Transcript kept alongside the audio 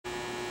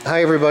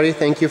Hi everybody,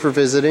 thank you for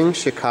visiting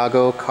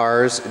Chicago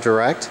Cars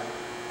Direct.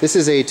 This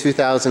is a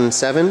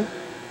 2007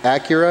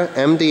 Acura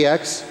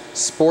MDX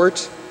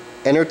Sport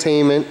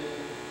Entertainment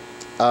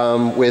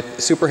with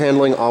super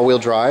handling all-wheel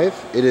drive.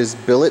 It is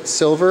billet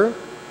silver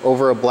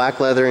over a black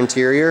leather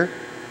interior.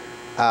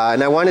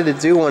 And I wanted to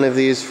do one of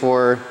these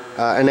for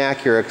an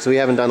Acura because we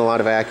haven't done a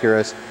lot of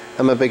Acuras.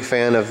 I'm a big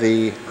fan of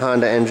the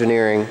Honda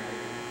engineering.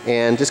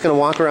 And just going to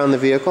walk around the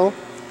vehicle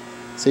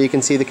so you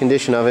can see the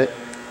condition of it.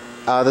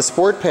 The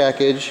Sport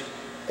package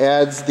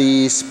adds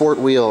the sport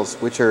wheels,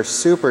 which are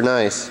super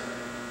nice.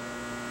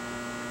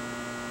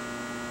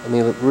 And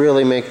they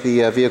really make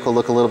the vehicle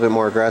look a little bit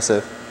more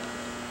aggressive.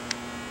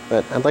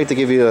 But I'd like to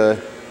give you a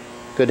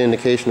good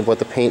indication of what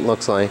the paint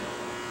looks like.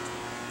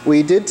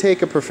 We did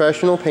take a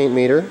professional paint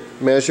meter,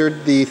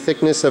 measured the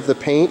thickness of the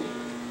paint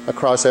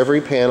across every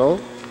panel.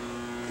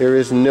 There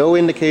is no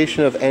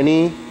indication of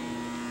any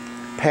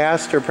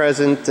past or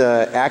present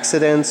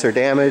accidents or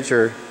damage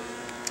or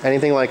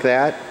anything like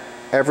that.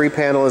 Every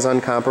panel is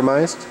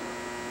uncompromised.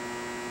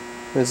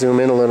 I'm going to zoom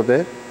in a little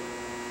bit.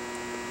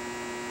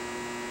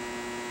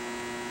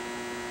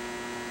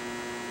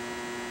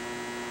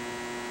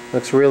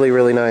 Looks really,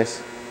 really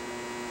nice.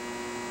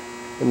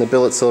 And the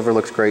billet silver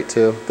looks great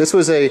too. This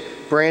was a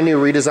brand new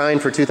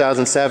redesign for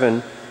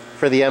 2007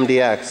 for the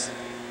MDX.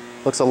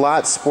 Looks a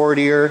lot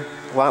sportier,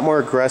 a lot more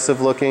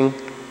aggressive looking.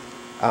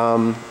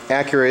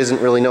 Acura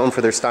isn't really known for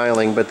their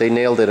styling, but they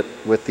nailed it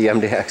with the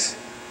MDX.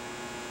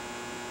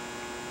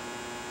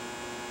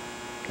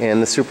 And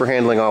the super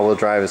handling all-wheel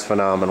drive is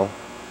phenomenal.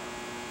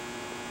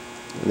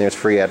 And there's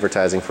free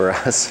advertising for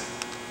us.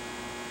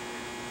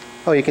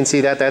 Oh, you can see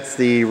that that's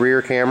the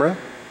rear camera,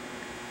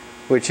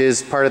 which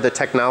is part of the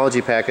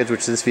technology package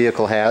which this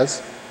vehicle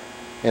has.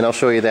 And I'll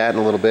show you that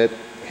in a little bit.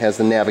 It has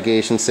the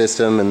navigation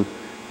system and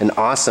an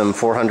awesome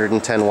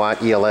 410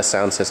 watt ELS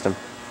sound system,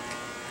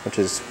 which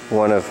is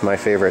one of my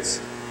favorites.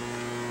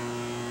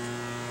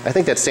 I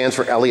think that stands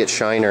for Elliot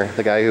Shiner,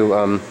 the guy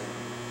who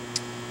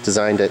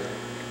designed it.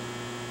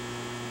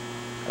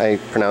 I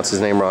pronounced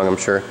his name wrong, I'm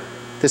sure.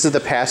 This is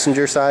the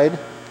passenger side.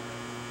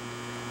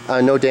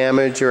 No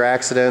damage or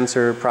accidents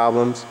or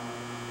problems.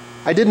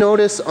 I did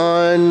notice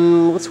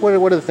on, what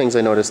are the things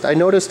I noticed? I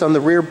noticed on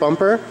the rear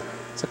bumper,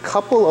 it's a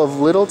couple of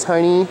little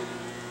tiny,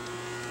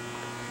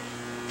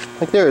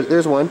 like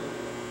there's one.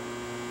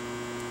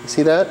 You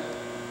see that?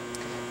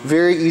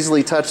 Very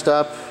easily touched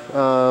up,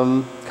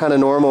 kind of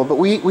normal, but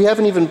we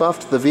haven't even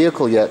buffed the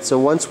vehicle yet, so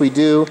once we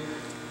do,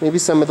 maybe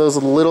some of those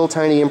little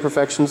tiny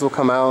imperfections will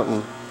come out,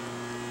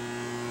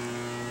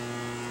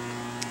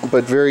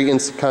 but very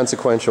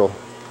inconsequential.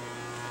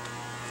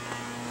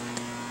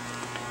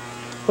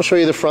 I'll show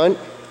you the front.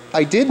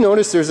 I did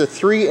notice there's a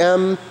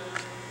 3M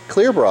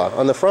clear bra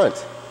on the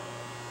front.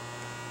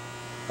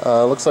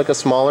 Looks like a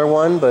smaller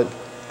one, but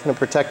kind of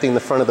protecting the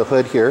front of the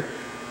hood here.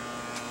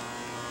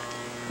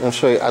 I'll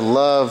show you. I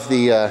love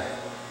the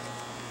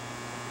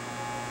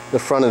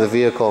front of the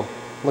vehicle.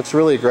 Looks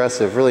really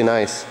aggressive, really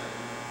nice.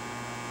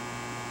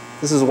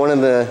 This is one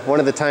of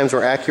the times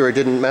where Acura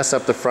didn't mess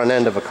up the front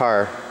end of a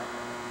car.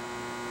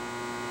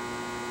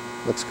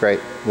 Looks great.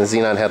 The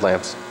xenon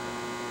headlamps.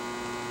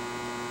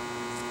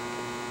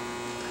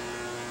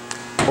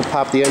 We'll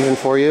pop the engine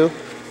for you.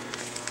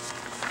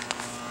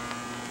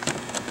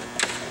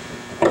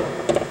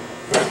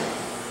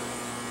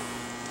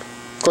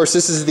 Of course,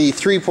 this is the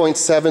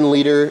 3.7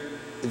 liter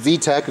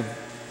VTEC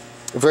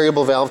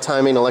variable valve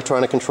timing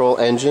electronic control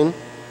engine.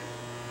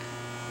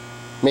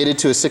 Mated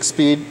to a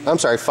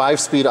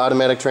 5-speed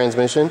automatic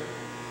transmission.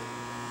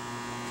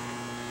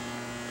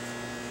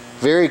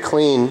 Very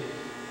clean.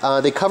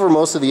 They cover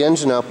most of the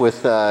engine up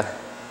with that,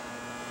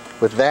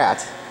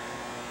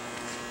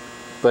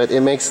 but it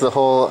makes the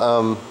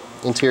whole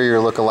interior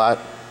look a lot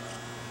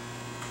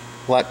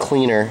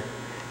cleaner.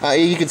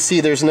 You can see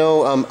there's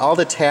no, all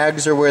the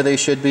tags are where they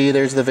should be.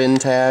 There's the VIN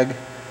tag.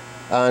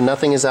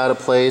 Nothing is out of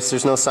place.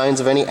 There's no signs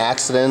of any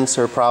accidents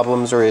or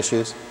problems or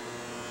issues.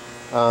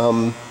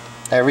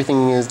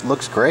 Everything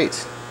looks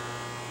great.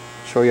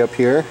 Show you up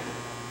here.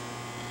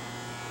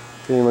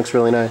 Everything looks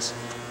really nice.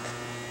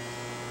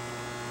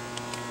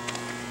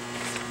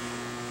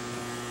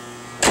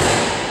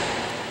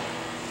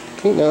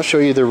 Okay, now I'll show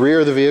you the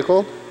rear of the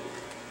vehicle.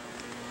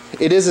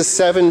 It is a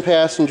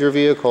 7-passenger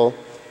vehicle.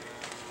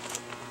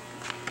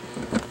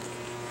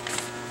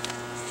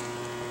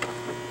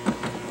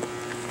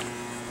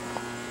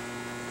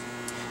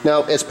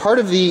 Now, as part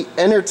of the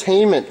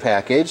entertainment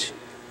package,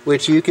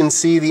 which you can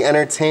see the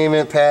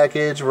entertainment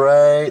package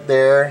right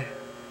there.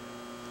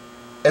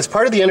 As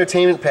part of the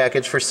entertainment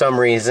package, for some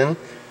reason,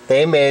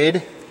 they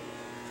made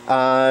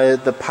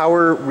the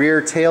power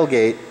rear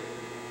tailgate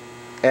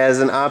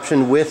as an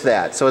option with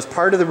that. So as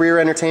part of the rear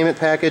entertainment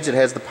package, it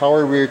has the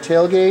power rear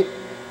tailgate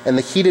and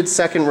the heated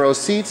second row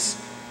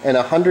seats and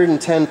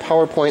 110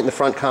 power point in the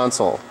front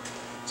console.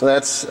 So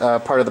that's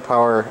part of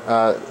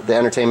the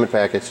entertainment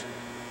package.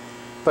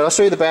 But I'll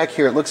show you the back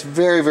here. It looks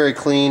very, very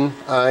clean.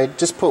 I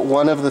just put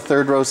one of the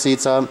third row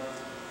seats up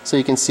so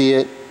you can see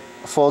it.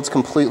 Folds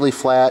completely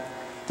flat.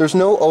 There's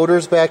no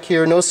odors back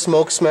here, no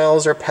smoke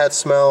smells or pet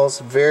smells.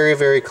 Very,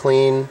 very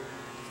clean.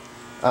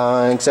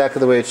 Exactly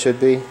the way it should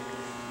be.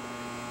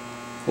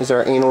 Here's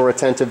our anal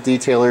retentive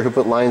detailer who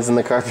put lines in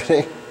the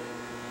carpeting,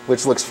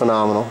 which looks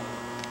phenomenal.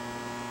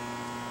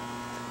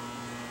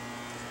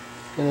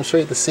 And I'll show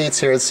you the seats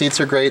here. The seats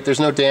are great. There's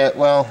no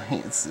well,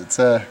 it's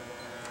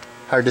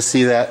hard to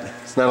see that.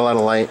 It's not a lot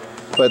of light,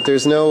 but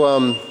there's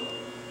no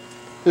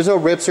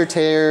rips or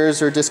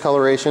tears or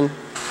discoloration.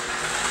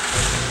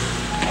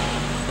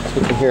 So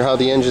you can hear how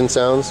the engine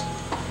sounds.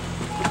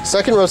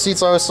 Second row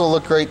seats also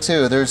look great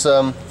too. There's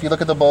if you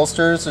look at the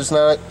bolsters, there's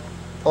not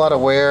a lot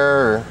of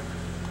wear or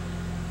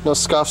no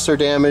scuffs or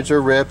damage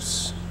or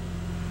rips.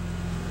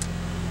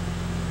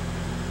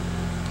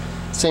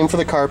 Same for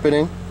the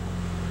carpeting.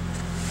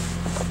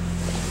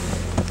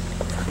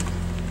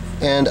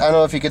 And I don't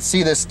know if you could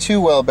see this too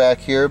well back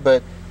here,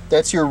 but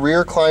that's your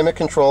rear climate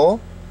control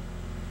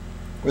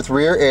with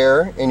rear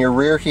air and your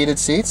rear heated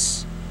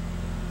seats.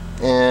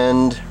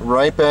 And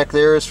right back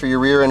there is for your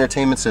rear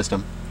entertainment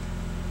system.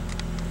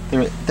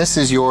 This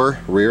is your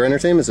rear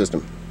entertainment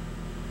system.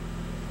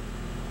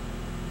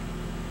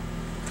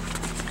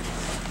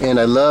 And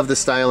I love the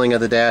styling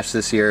of the dash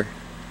this year.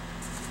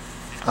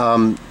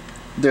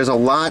 There's a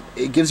lot,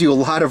 it gives you a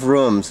lot of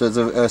room, so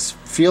there's a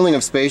feeling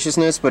of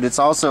spaciousness, but it's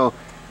also,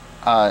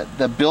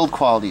 the build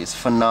quality is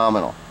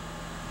phenomenal.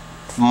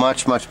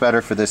 Much, much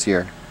better for this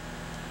year.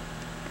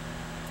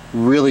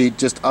 Really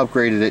just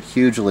upgraded it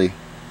hugely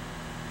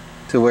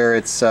to where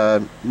it's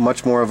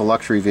much more of a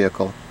luxury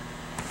vehicle.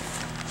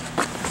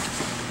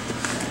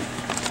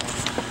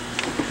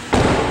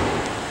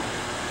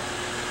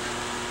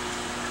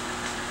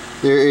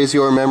 There is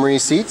your memory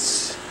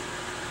seats.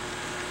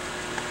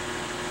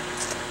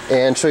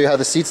 And show you how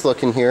the seats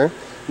look in here.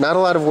 Not a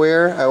lot of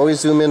wear. I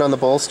always zoom in on the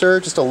bolster.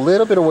 Just a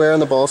little bit of wear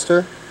on the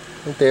bolster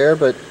right there,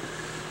 but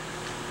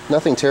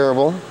nothing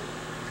terrible.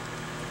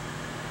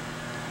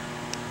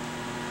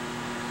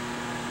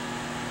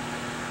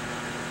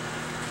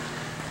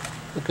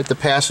 Look at the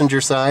passenger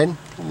side.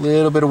 A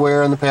little bit of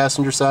wear on the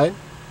passenger side.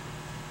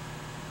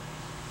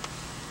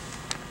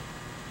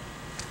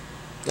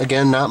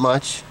 Again, not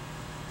much.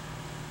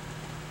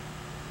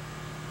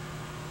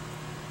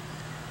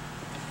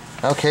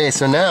 Okay,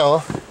 so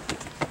now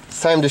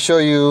it's time to show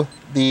you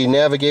the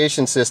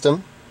navigation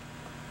system.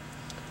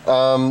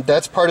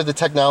 That's part of the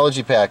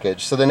technology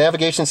package. So the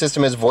navigation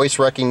system has voice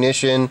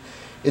recognition.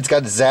 It's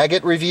got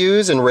Zagat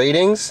reviews and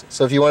ratings.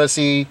 So if you want to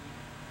see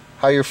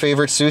how your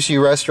favorite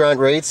sushi restaurant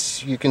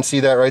rates, you can see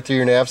that right through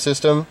your nav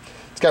system.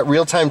 It's got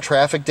real-time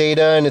traffic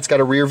data, and it's got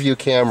a rear-view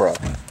camera.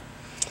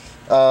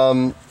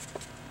 And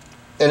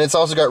it's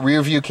also got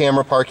rear-view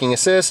camera parking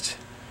assist.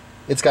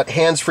 It's got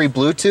hands-free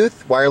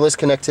Bluetooth, wireless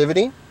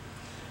connectivity.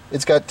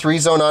 It's got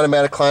 3-zone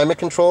automatic climate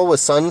control with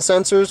sun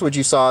sensors, which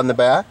you saw in the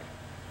back.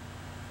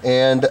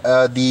 And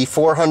the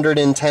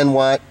 410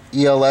 watt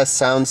ELS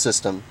sound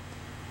system,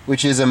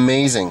 which is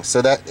amazing.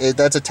 So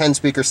that's a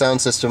 10-speaker sound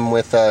system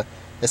with a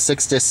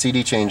 6-disc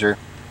CD changer.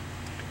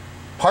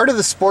 Part of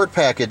the sport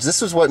package,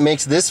 this is what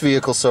makes this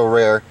vehicle so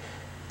rare.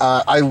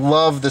 I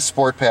love the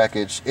sport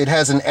package. It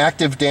has an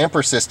active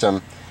damper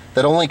system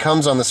that only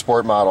comes on the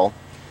sport model.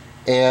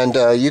 And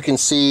you can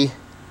see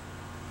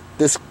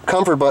this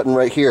comfort button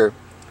right here.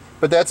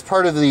 But that's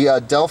part of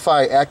the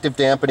Delphi active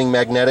dampening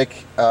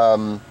magnetic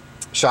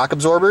shock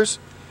absorbers.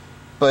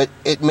 But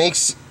it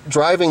makes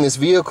driving this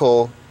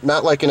vehicle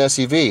not like an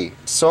SUV.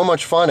 It's so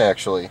much fun,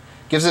 actually.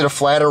 Gives it a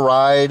flatter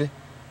ride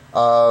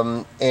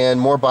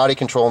and more body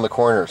control in the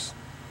corners.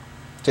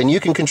 And you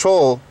can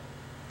control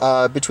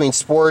between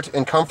sport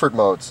and comfort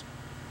modes.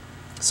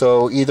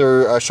 So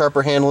either a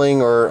sharper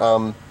handling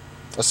or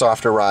a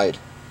softer ride.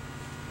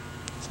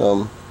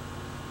 So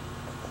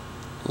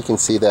you can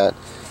see that.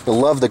 I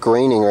love the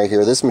graining right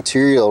here. This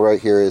material right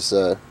here is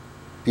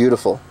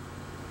beautiful.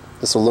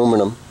 This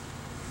aluminum.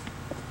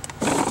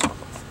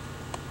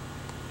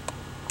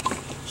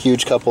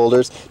 Huge cup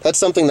holders. That's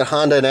something that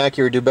Honda and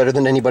Acura do better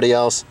than anybody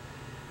else.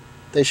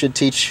 They should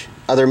teach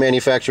other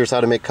manufacturers how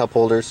to make cup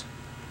holders.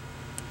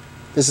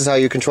 This is how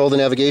you control the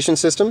navigation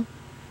system.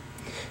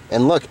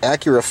 And look,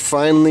 Acura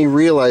finally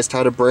realized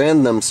how to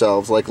brand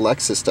themselves like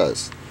Lexus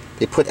does.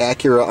 They put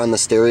Acura on the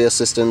stereo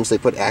systems. They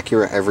put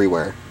Acura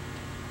everywhere.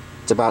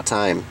 It's about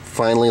time.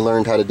 Finally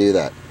learned how to do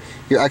that.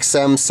 Your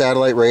XM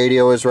satellite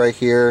radio is right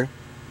here.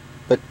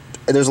 But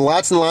there's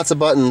lots and lots of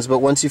buttons, but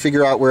once you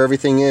figure out where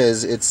everything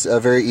is, it's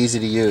very easy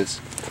to use.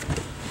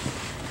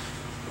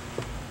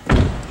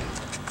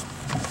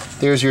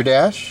 There's your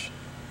dash.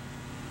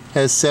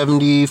 Has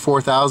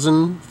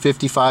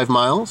 74,055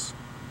 miles.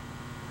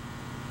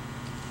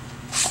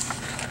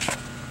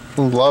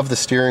 Love the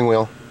steering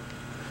wheel.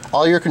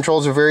 All your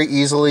controls are very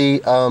easily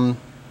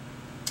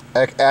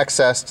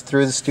accessed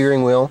through the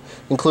steering wheel,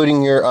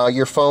 including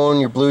your phone,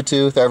 your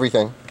Bluetooth,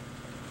 everything.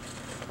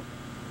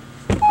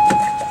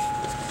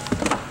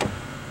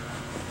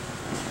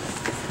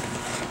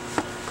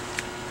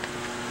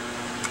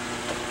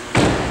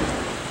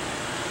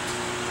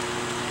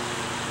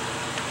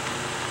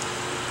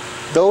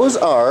 Those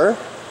are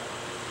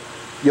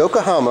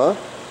Yokohama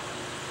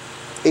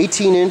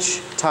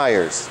 18-inch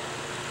tires.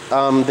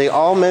 They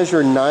all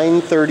measure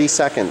 9/30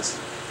 seconds.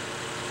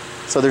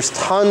 So there's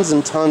tons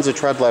and tons of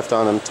tread left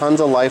on them,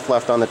 tons of life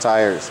left on the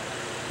tires.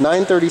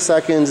 9/30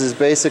 seconds is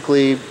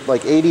basically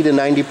like 80 to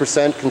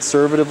 90%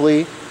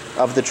 conservatively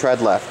of the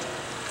tread left.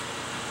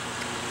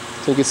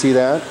 So you can see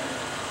that.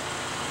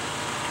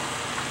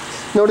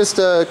 Noticed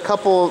a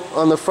couple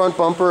on the front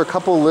bumper, a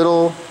couple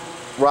little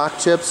rock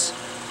chips.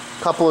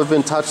 A couple have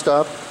been touched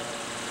up.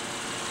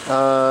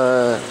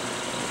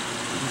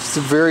 It's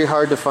very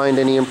hard to find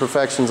any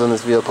imperfections on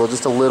this vehicle.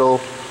 Just a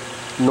little,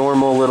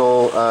 normal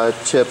little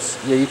chips.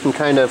 Yeah, you can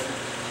kind of,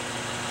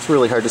 it's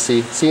really hard to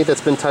see. See,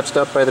 that's been touched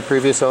up by the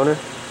previous owner.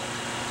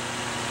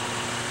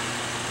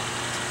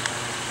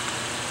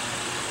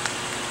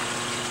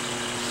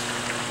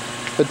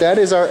 But that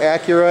is our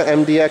Acura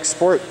MDX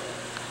Sport.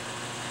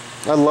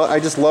 I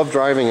just love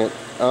driving it.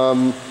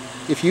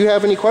 If you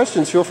have any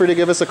questions, feel free to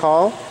give us a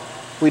call.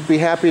 We'd be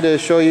happy to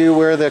show you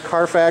where the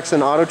CarFax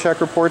and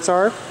AutoCheck reports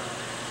are.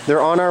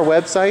 They're on our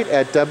website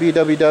at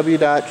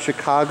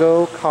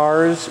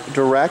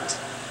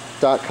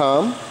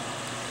www.chicagocarsdirect.com.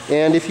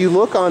 And if you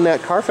look on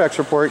that CarFax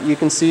report, you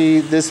can see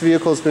this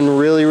vehicle has been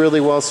really, really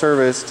well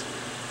serviced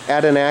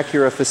at an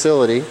Acura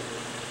facility.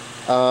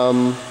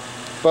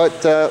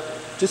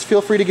 Just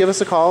feel free to give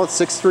us a call at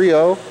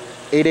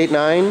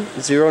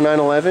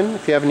 630-889-0911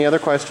 if you have any other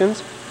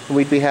questions, and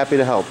we'd be happy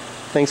to help.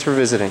 Thanks for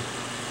visiting.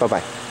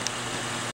 Bye-bye.